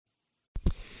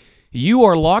You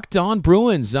are Locked On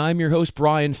Bruins. I'm your host,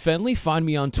 Brian Fenley. Find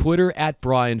me on Twitter at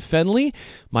Brian Fenley.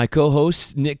 My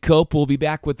co-host, Nick Cope, will be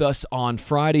back with us on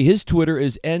Friday. His Twitter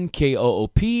is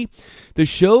NKOOP. The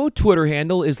show Twitter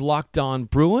handle is Locked On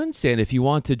Bruins. And if you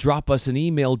want to drop us an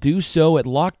email, do so at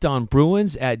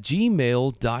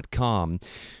lockedonbruins@gmail.com.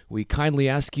 We kindly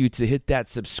ask you to hit that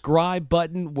subscribe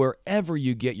button wherever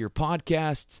you get your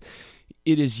podcasts.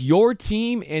 It is your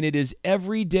team, and it is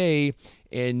every day.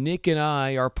 And Nick and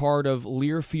I are part of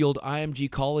Learfield IMG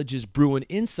College's Bruin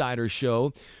Insider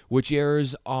Show, which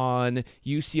airs on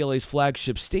UCLA's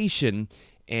flagship station,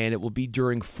 and it will be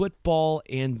during football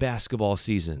and basketball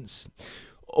seasons.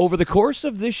 Over the course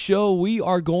of this show, we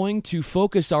are going to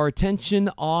focus our attention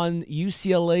on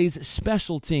UCLA's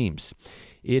special teams.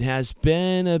 It has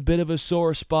been a bit of a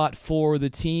sore spot for the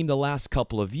team the last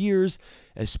couple of years,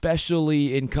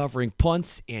 especially in covering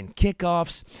punts and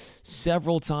kickoffs.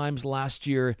 Several times last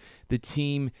year, the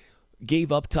team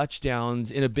gave up touchdowns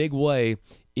in a big way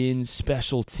in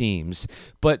special teams.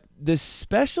 But the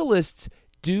specialists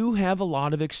do have a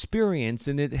lot of experience,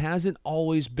 and it hasn't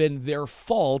always been their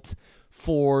fault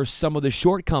for some of the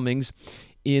shortcomings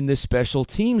in the special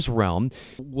teams realm.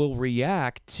 We'll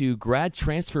react to grad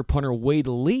transfer punter Wade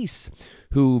Lease,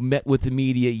 who met with the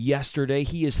media yesterday.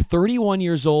 He is 31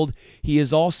 years old. He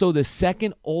is also the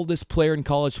second oldest player in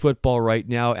college football right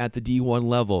now at the D1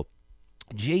 level.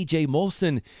 J.J.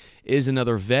 Molson is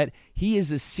another vet. He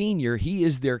is a senior. He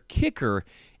is their kicker,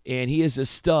 and he is a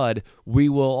stud. We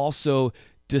will also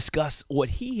discuss what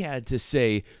he had to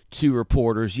say to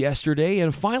reporters yesterday.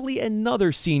 And finally,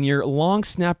 another senior, long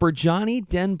snapper Johnny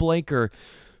Den Bleyker,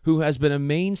 who has been a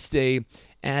mainstay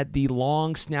at the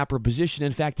long snapper position.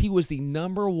 In fact, he was the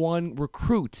number one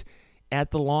recruit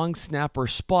at the long snapper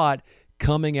spot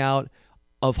coming out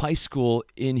of high school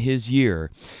in his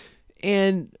year.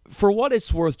 And for what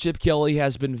it's worth, Chip Kelly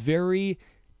has been very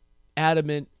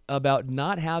adamant about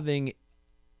not having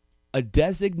a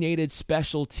designated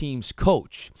special teams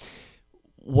coach.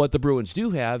 What the Bruins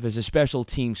do have is a special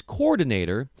teams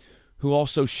coordinator who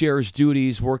also shares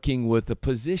duties working with the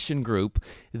position group.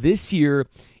 This year,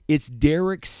 it's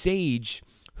Derek Sage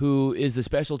who is the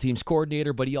special teams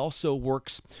coordinator, but he also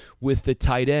works with the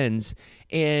tight ends.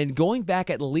 And going back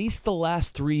at least the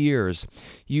last 3 years,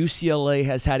 UCLA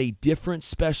has had a different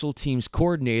special teams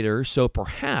coordinator, so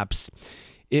perhaps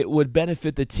it would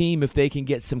benefit the team if they can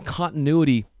get some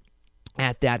continuity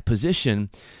at that position.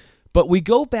 But we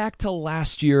go back to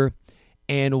last year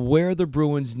and where the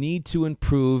Bruins need to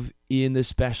improve in the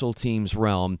special teams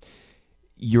realm.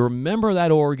 You remember that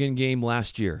Oregon game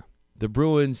last year. The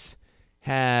Bruins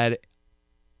had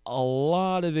a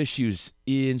lot of issues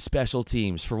in special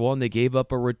teams. For one, they gave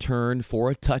up a return for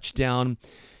a touchdown.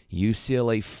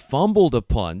 UCLA fumbled a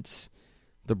punt.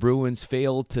 The Bruins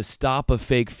failed to stop a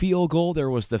fake field goal. There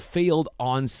was the failed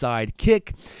onside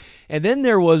kick. And then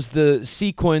there was the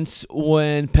sequence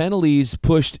when penalties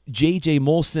pushed J.J.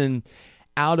 Molson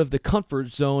out of the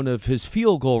comfort zone of his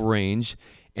field goal range.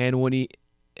 And when he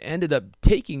ended up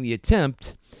taking the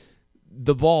attempt,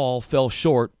 the ball fell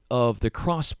short of the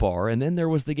crossbar. And then there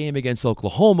was the game against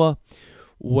Oklahoma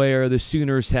where the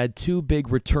Sooners had two big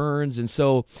returns. And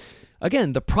so,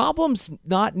 again, the problem's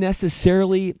not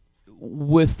necessarily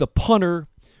with the punter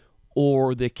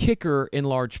or the kicker in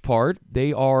large part.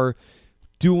 They are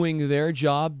doing their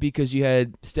job because you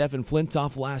had Stephen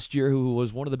Flintoff last year, who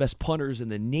was one of the best punters in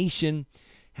the nation,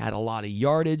 had a lot of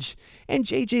yardage. And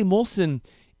J.J. Molson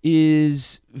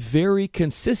is very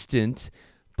consistent,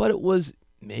 but it was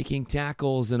making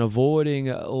tackles and avoiding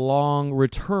long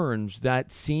returns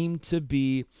that seemed to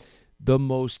be the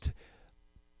most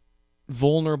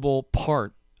vulnerable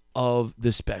part of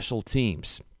the special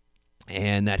teams.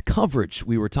 And that coverage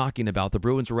we were talking about, the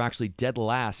Bruins were actually dead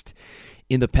last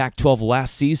in the Pac-12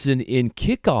 last season in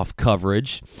kickoff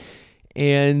coverage.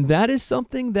 And that is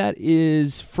something that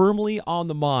is firmly on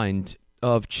the mind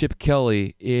of Chip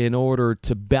Kelly in order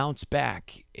to bounce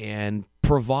back and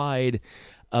provide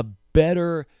a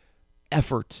better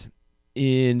effort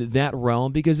in that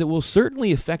realm, because it will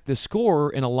certainly affect the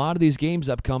score in a lot of these games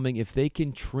upcoming if they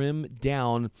can trim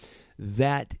down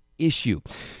that issue.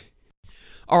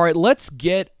 All right, let's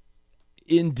get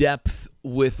in depth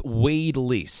with Wade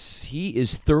Lease. He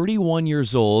is 31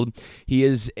 years old. He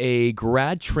is a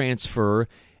grad transfer,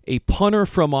 a punter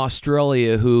from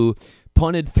Australia who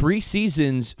punted 3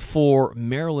 seasons for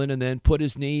Maryland and then put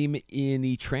his name in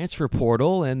the transfer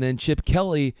portal. And then Chip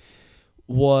Kelly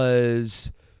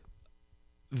was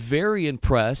very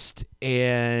impressed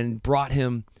and brought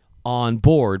him on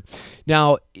board.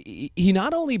 Now, he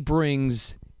not only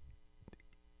brings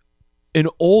an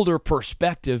older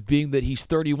perspective, being that he's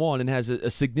 31 and has a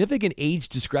significant age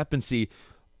discrepancy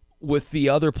with the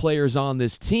other players on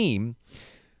this team.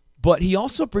 But he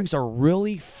also brings a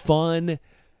really fun,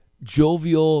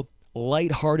 jovial,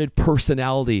 lighthearted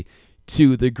personality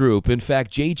to the group. In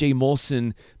fact, J.J.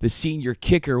 Molson, the senior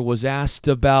kicker, was asked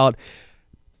about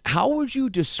how would you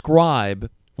describe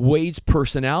Wade's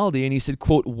personality, and he said,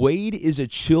 quote, "Wade is a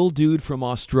chill dude from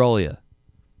Australia."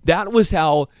 That was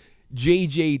how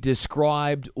JJ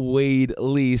described Wade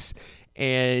Lease,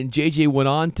 and JJ went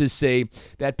on to say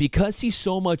that because he's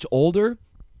so much older,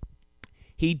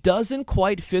 he doesn't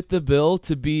quite fit the bill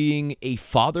to being a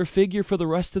father figure for the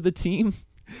rest of the team,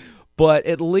 but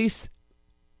at least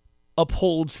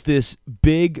upholds this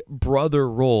big brother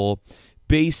role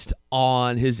based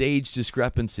on his age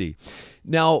discrepancy.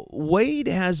 Now, Wade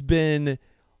has been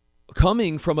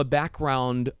coming from a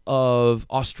background of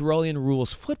Australian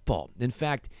rules football. In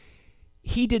fact,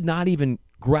 he did not even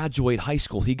graduate high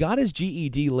school. He got his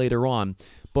GED later on,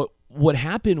 but what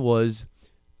happened was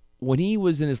when he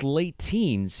was in his late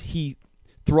teens, he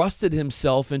thrusted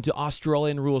himself into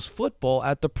Australian rules football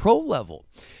at the pro level.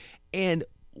 And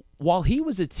while he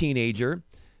was a teenager,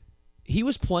 he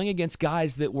was playing against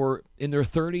guys that were in their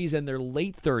 30s and their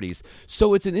late 30s.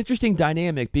 So it's an interesting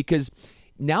dynamic because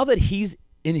now that he's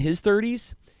in his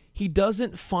 30s, he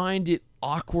doesn't find it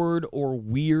awkward or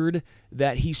weird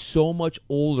that he's so much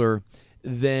older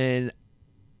than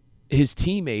his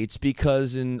teammates,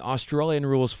 because in Australian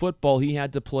rules football, he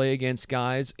had to play against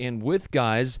guys and with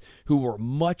guys who were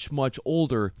much, much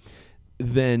older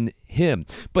than him.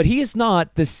 But he's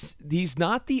not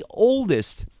the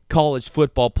oldest college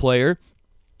football player.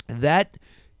 That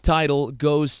title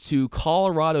goes to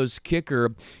Colorado's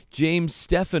kicker, James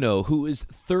Stefano, who is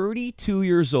 32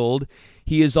 years old.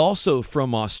 He is also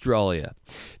from Australia.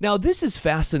 Now, this is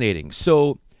fascinating.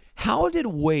 So, how did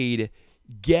Wade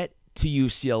get to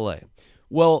UCLA?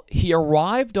 Well, he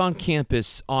arrived on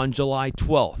campus on July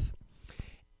 12th.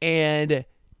 And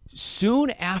soon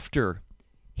after,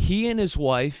 he and his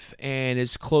wife and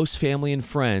his close family and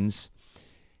friends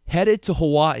headed to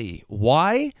Hawaii.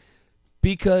 Why?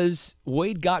 Because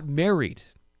Wade got married.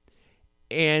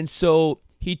 And so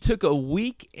he took a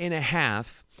week and a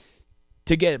half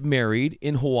to get married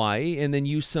in Hawaii and then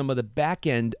used some of the back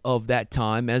end of that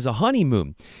time as a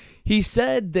honeymoon. He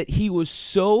said that he was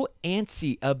so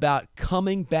antsy about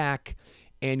coming back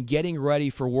and getting ready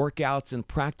for workouts and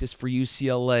practice for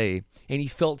UCLA, and he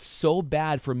felt so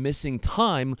bad for missing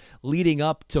time leading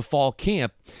up to fall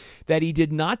camp that he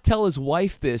did not tell his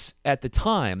wife this at the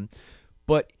time,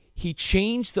 but he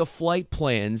changed the flight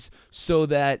plans so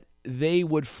that they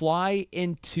would fly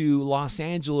into Los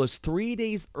Angeles 3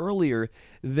 days earlier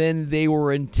than they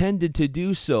were intended to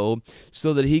do so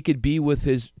that he could be with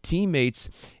his teammates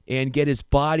and get his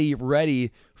body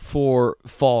ready for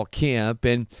fall camp.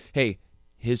 And hey,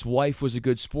 his wife was a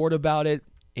good sport about it,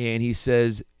 and he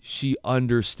says she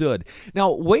understood.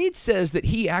 Now, Wade says that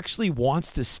he actually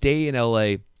wants to stay in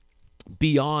LA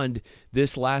beyond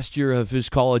this last year of his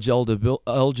college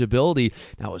eligibility.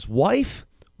 Now, his wife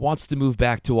wants to move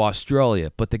back to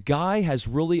Australia, but the guy has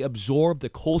really absorbed the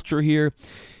culture here.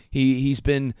 He's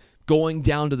been going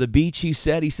down to the beach, he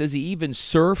said. He says he even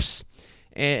surfs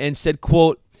and said,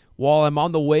 quote, "While I'm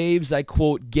on the waves, I,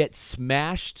 quote, get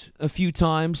smashed a few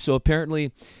times." So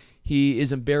apparently he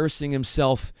is embarrassing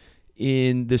himself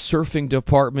in the surfing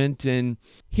department. And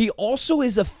he also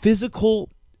is a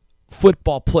physical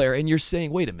football player. And you're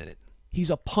saying, wait a minute, he's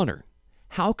a punter.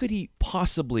 How could he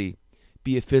possibly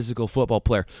be a physical football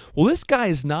player? Well, this guy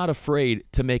is not afraid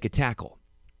to make a tackle.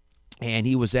 And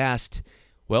he was asked,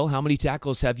 well, how many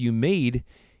tackles have you made?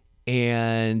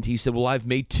 And he said, well, I've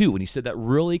made 2. And he said that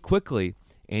really quickly.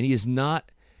 And he is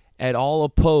not at all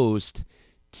opposed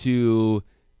to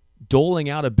doling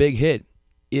out a big hit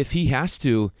if he has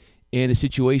to in a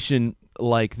situation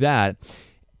like that.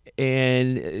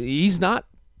 And he's not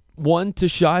one to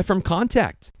shy from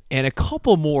contact. And a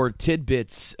couple more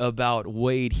tidbits about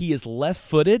Wade. He is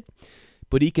left-footed,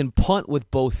 but he can punt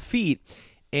with both feet.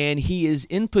 And he is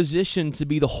in position to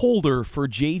be the holder for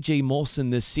J.J. Molson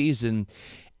this season.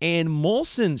 And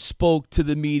Molson spoke to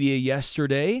the media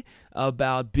yesterday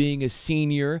about being a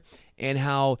senior and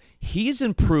how he's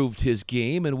improved his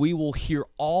game, and we will hear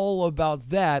all about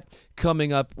that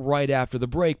coming up right after the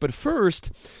break. But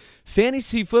first,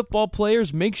 fantasy football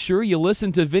players, make sure you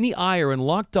listen to Vinny Iyer and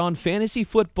Locked On Fantasy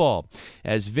Football,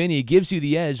 as Vinny gives you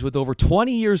the edge with over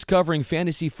 20 years covering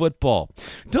fantasy football.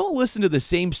 Don't listen to the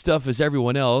same stuff as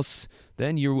everyone else.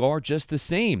 then you are just the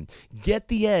same. Get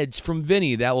the edge from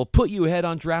Vinny that will put you ahead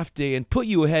on draft day and put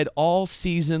you ahead all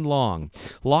season long.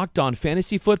 Locked On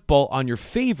Fantasy Football on your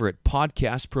favorite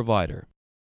podcast provider.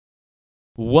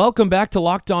 Welcome back to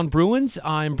Locked On Bruins.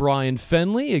 I'm Brian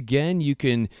Fenley. Again, you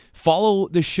can follow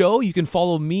the show. You can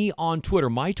follow me on Twitter.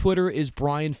 My Twitter is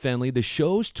Brian Fenley. The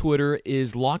show's Twitter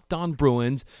is Locked On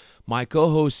Bruins. My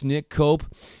co-host Nick Cope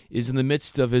is in the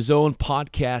midst of his own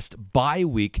podcast bye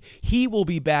week. He will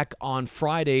be back on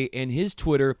Friday, and his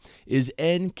Twitter is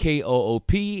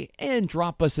NKOOP. And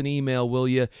drop us an email, will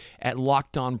you, at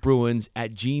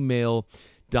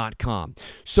lockedonbruins@gmail.com.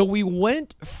 So we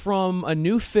went from a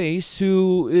new face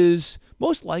who is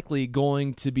most likely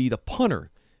going to be the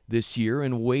punter this year,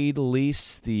 and Wade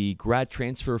Lease, the grad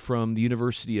transfer from the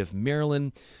University of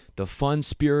Maryland, the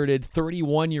fun-spirited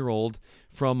 31-year-old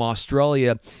from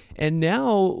Australia. And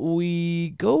now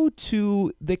we go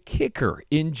to the kicker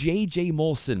in J.J.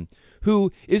 Molson,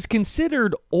 who is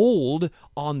considered old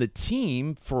on the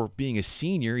team for being a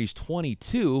senior. He's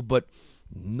 22, but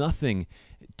nothing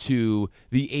to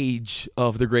the age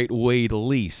of the great Wade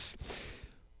Lease.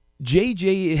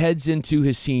 J.J. heads into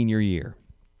his senior year,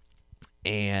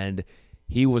 and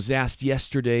he was asked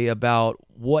yesterday about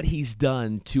what he's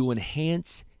done to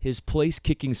enhance his place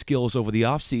kicking skills over the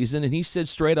offseason, and he said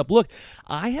straight up, look,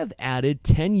 I have added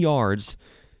 10 yards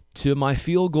to my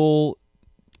field goal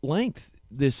length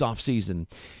this offseason.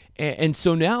 And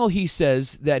so now he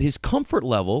says that his comfort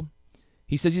level,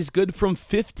 he says he's good from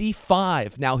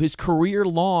 55. Now his career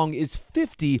long is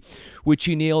 50, which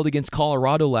he nailed against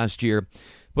Colorado last year.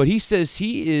 But he says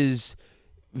he is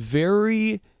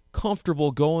very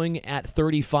comfortable going at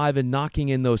 35 and knocking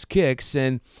in those kicks.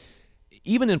 And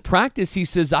even in practice, he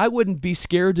says, I wouldn't be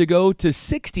scared to go to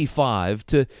 65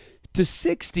 to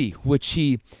 60, which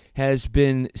he has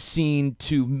been seen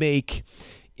to make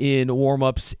in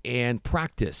warmups and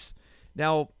practice.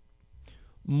 Now,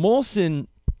 Molson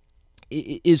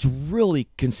is really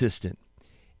consistent,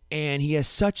 and he has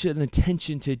such an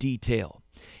attention to detail,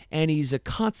 and he's a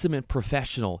consummate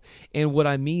professional. And what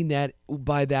I mean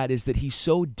by that is that he's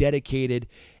so dedicated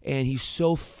and he's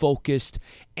so focused.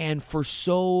 And for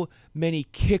so many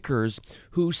kickers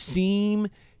who seem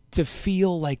to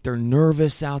feel like they're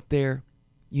nervous out there,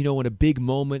 you know, in a big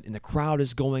moment and the crowd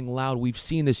is going loud. We've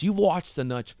seen this. You've watched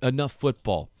enough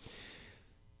football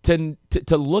to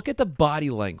look at the body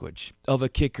language of a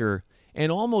kicker and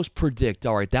almost predict,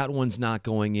 all right, that one's not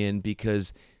going in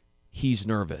because he's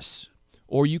nervous.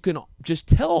 Or you can just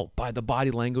tell by the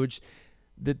body language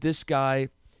that this guy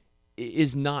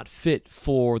is not fit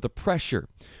for the pressure.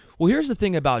 Well, here's the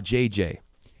thing about JJ.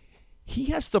 He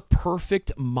has the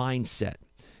perfect mindset,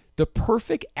 the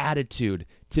perfect attitude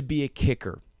to be a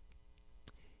kicker.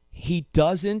 He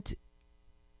doesn't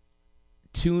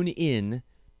tune in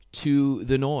to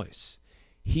the noise.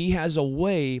 He has a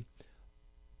way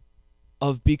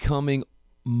of becoming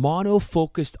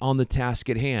mono-focused on the task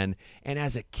at hand. And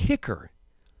as a kicker,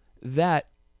 that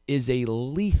is a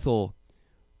lethal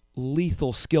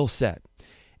skill set.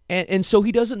 And so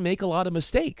he doesn't make a lot of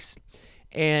mistakes.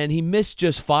 And he missed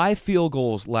just 5 field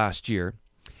goals last year.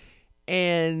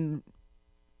 And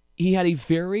he had a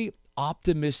very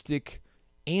optimistic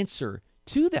answer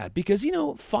to that because,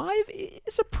 5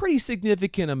 is a pretty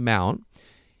significant amount.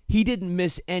 He didn't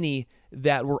miss any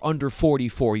that were under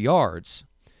 44 yards.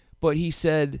 But he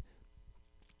said,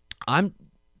 I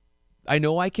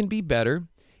know I can be better.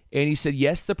 And he said,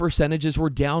 yes, the percentages were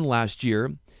down last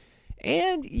year.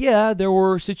 And yeah, there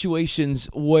were situations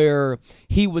where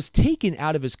he was taken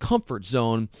out of his comfort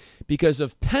zone because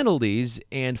of penalties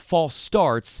and false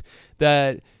starts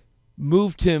that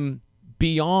moved him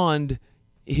beyond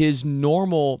his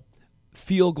normal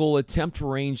field goal attempt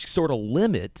range sort of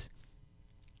limit.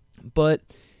 But,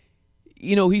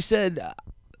 he said,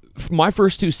 for my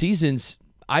first 2 seasons,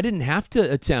 I didn't have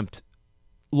to attempt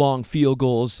long field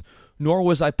goals, nor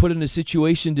was I put in a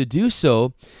situation to do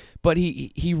so. But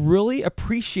he really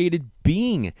appreciated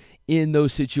being in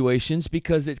those situations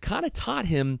because it kind of taught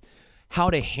him how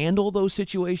to handle those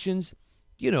situations,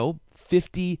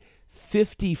 50,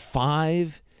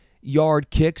 55-yard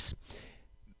kicks.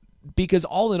 Because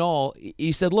all in all,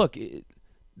 he said, look,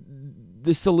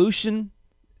 the solution,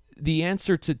 the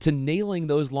answer to nailing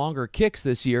those longer kicks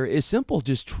this year is simple.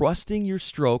 Just trusting your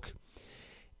stroke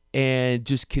and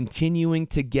just continuing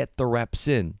to get the reps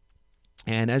in.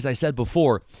 And as I said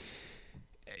before,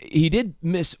 he did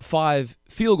miss 5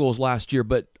 field goals last year,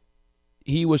 but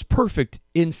he was perfect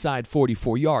inside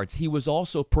 44 yards. He was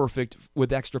also perfect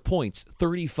with extra points,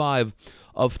 35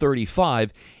 of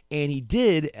 35. And he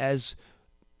did, as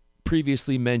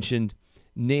previously mentioned,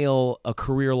 nail a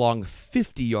career-long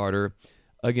 50-yarder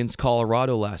against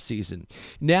Colorado last season.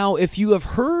 Now, if you have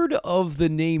heard of the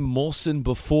name Molson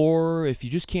before, if you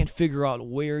just can't figure out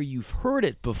where you've heard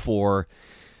it before,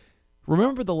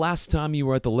 remember the last time you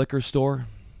were at the liquor store?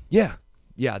 Yeah,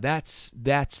 that's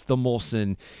the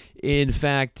Molson. In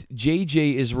fact,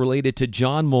 JJ is related to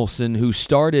John Molson, who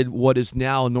started what is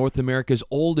now North America's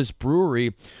oldest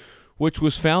brewery, which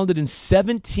was founded in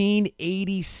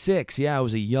 1786. Yeah, I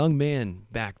was a young man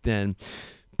back then.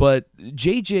 But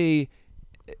JJ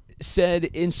said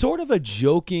in sort of a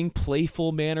joking,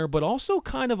 playful manner, but also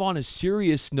kind of on a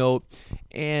serious note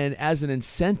and as an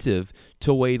incentive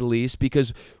to Wade Lease,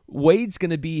 because Wade's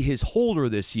going to be his holder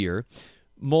this year.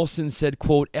 Molson said,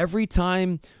 quote, "Every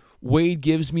time Wade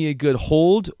gives me a good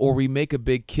hold or we make a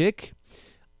big kick,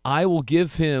 I will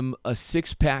give him a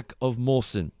 6-pack of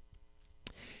Molson."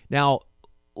 Now,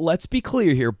 let's be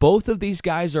clear here. Both of these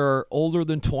guys are older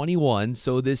than 21,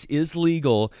 so this is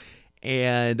legal.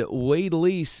 And Wade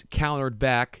Lease countered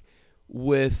back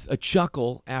with a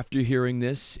chuckle after hearing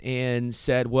this and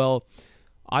said, "Well,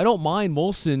 I don't mind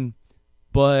Molson,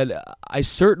 but I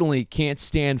certainly can't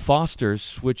stand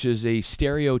Foster's," which is a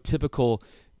stereotypical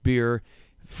beer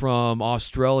from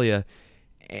Australia.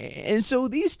 And so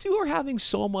these two are having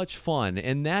so much fun,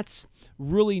 and that's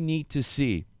really neat to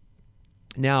see.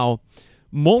 Now,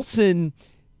 Molson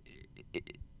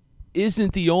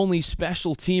isn't the only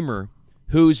special teamer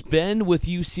who's been with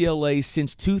UCLA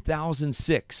since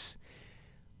 2006.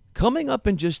 Coming up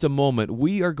in just a moment,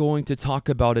 we are going to talk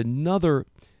about another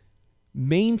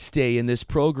mainstay in this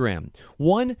program,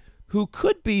 one who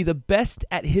could be the best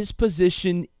at his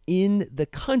position in the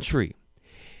country.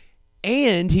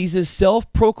 And he's a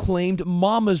self-proclaimed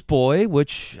mama's boy,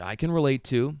 which I can relate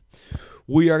to.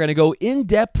 We are going to go in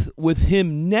depth with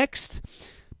him next.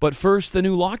 But first, the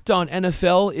new Locked On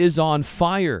NFL is on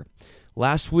fire.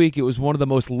 Last week, it was one of the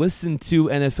most listened to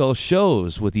NFL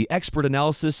shows with the expert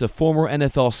analysis of former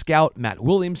NFL scout Matt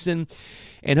Williamson.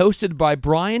 And hosted by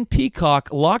Brian Peacock,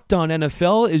 Locked On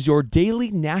NFL is your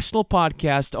daily national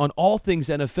podcast on all things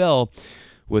NFL.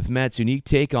 With Matt's unique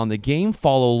take on the game,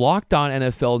 follow Locked On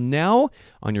NFL now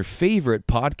on your favorite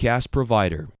podcast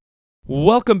provider.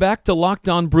 Welcome back to Locked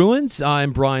On Bruins.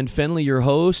 I'm Brian Fenley, your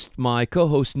host. My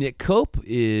co-host Nick Cope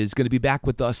is going to be back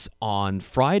with us on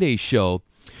Friday's show.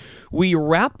 We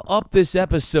wrap up this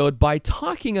episode by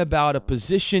talking about a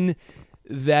position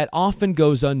that often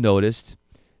goes unnoticed,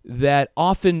 that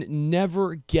often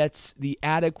never gets the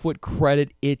adequate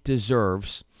credit it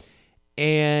deserves,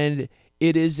 and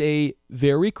it is a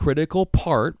very critical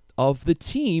part of the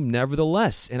team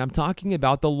nevertheless. And I'm talking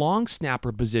about the long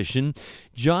snapper position,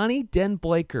 Johnny Den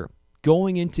Bleyker,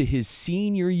 going into his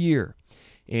senior year.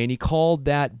 And he called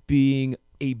that being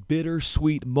a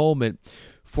bittersweet moment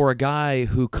for a guy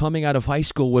who, coming out of high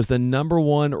school, was the number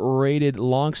 1 rated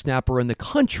long snapper in the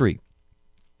country.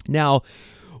 Now,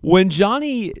 when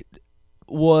Johnny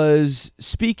was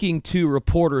speaking to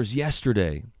reporters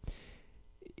yesterday,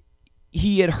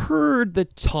 he had heard the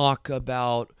talk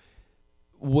about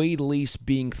Wade Lease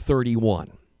being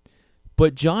 31.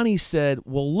 But Johnny said,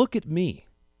 "Well, look at me.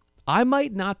 I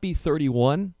might not be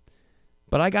 31,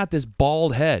 but I got this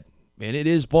bald head, and it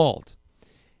is bald.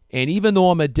 And even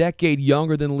though I'm a decade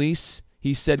younger than Lease,"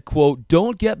 he said, quote,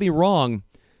 "don't get me wrong,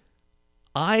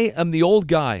 I am the old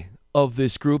guy of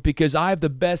this group because I have the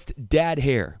best dad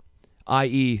hair,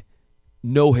 i.e.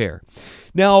 no hair."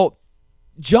 Now,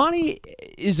 Johnny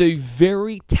is a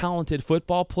very talented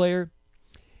football player,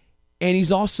 and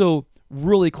he's also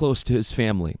really close to his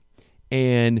family.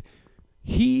 And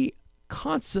he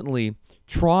constantly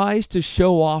tries to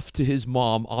show off to his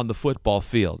mom on the football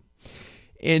field.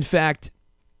 In fact,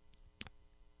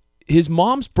 his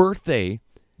mom's birthday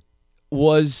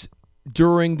was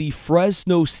during the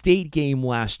Fresno State game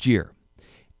last year.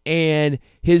 And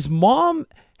his mom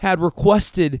had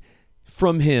requested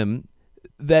from him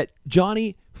that,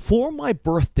 "Johnny, for my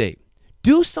birthday,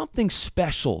 do something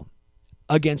special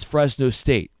against Fresno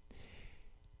State."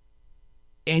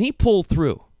 And he pulled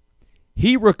through.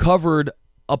 He recovered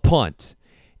a punt.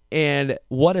 And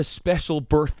what a special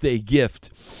birthday gift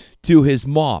to his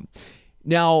mom.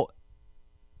 Now,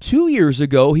 2 years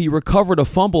ago, he recovered a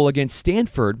fumble against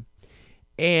Stanford,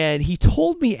 and he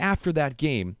told me after that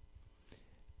game,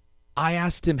 I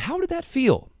asked him, "How did that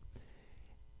feel?"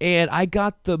 And I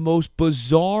got the most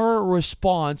bizarre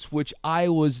response, which I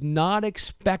was not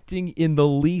expecting in the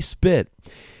least bit.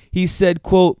 He said,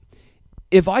 quote,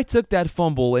 "If I took that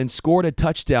fumble and scored a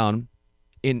touchdown,"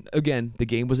 again, the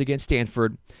game was against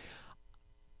Stanford,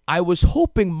 "I was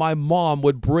hoping my mom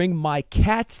would bring my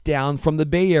cats down from the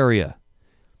Bay Area."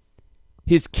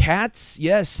 His cats,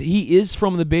 yes, he is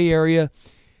from the Bay Area,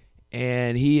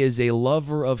 and he is a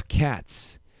lover of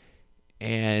cats.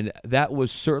 And that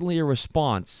was certainly a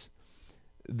response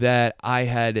that I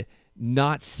had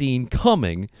not seen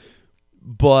coming,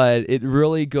 but it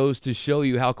really goes to show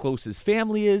you how close his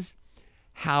family is,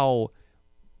 how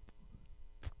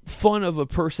fun of a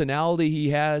personality he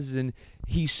has, and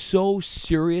he's so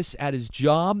serious at his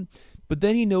job, but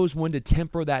then he knows when to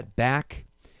temper that back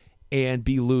and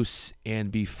be loose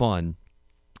and be fun.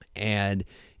 And,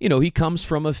 he comes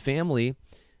from a family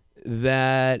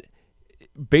that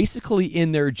basically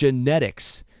in their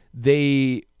genetics,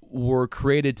 they were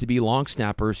created to be long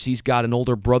snappers. He's got an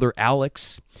older brother,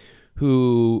 Alex,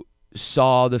 who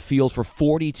saw the field for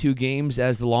 42 games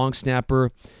as the long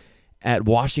snapper at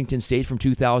Washington State from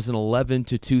 2011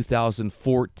 to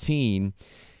 2014.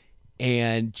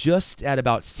 And just at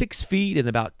about 6 feet and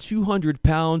about 200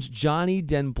 pounds, Johnny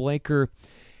Den Bleyker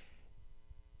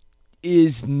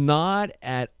is not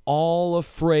at all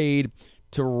afraid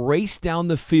to race down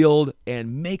the field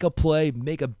and make a play,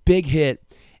 make a big hit,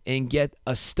 and get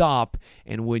a stop.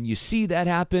 And when you see that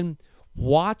happen,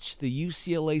 watch the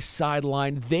UCLA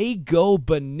sideline. They go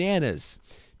bananas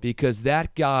because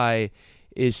that guy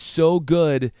is so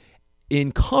good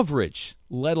in coverage,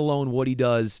 let alone what he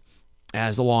does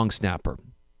as a long snapper.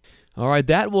 All right,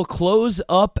 that will close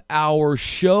up our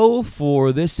show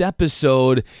for this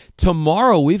episode.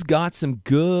 Tomorrow, we've got some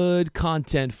good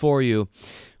content for you.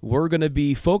 We're going to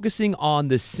be focusing on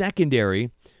the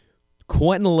secondary.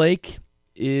 Quentin Lake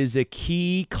is a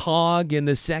key cog in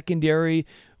the secondary.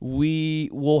 We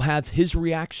will have his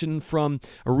reaction from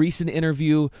a recent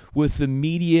interview with the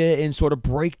media and sort of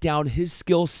break down his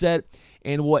skill set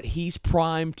and what he's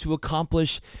primed to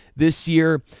accomplish this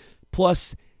year.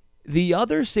 Plus, the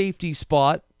other safety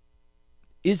spot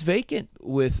is vacant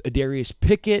with Adarius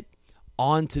Pickett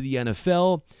on to the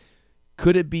NFL.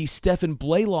 Could it be Stephen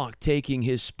Bleylock taking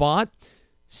his spot?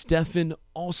 Stephen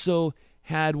also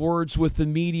had words with the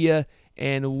media,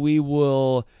 and we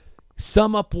will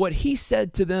sum up what he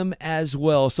said to them as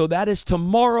well. So that is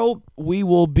tomorrow. We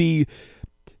will be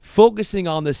focusing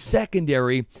on the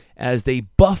secondary as they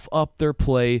buff up their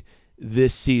play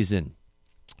this season.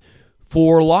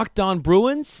 For Locked On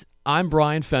Bruins, I'm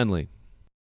Brian Fenley.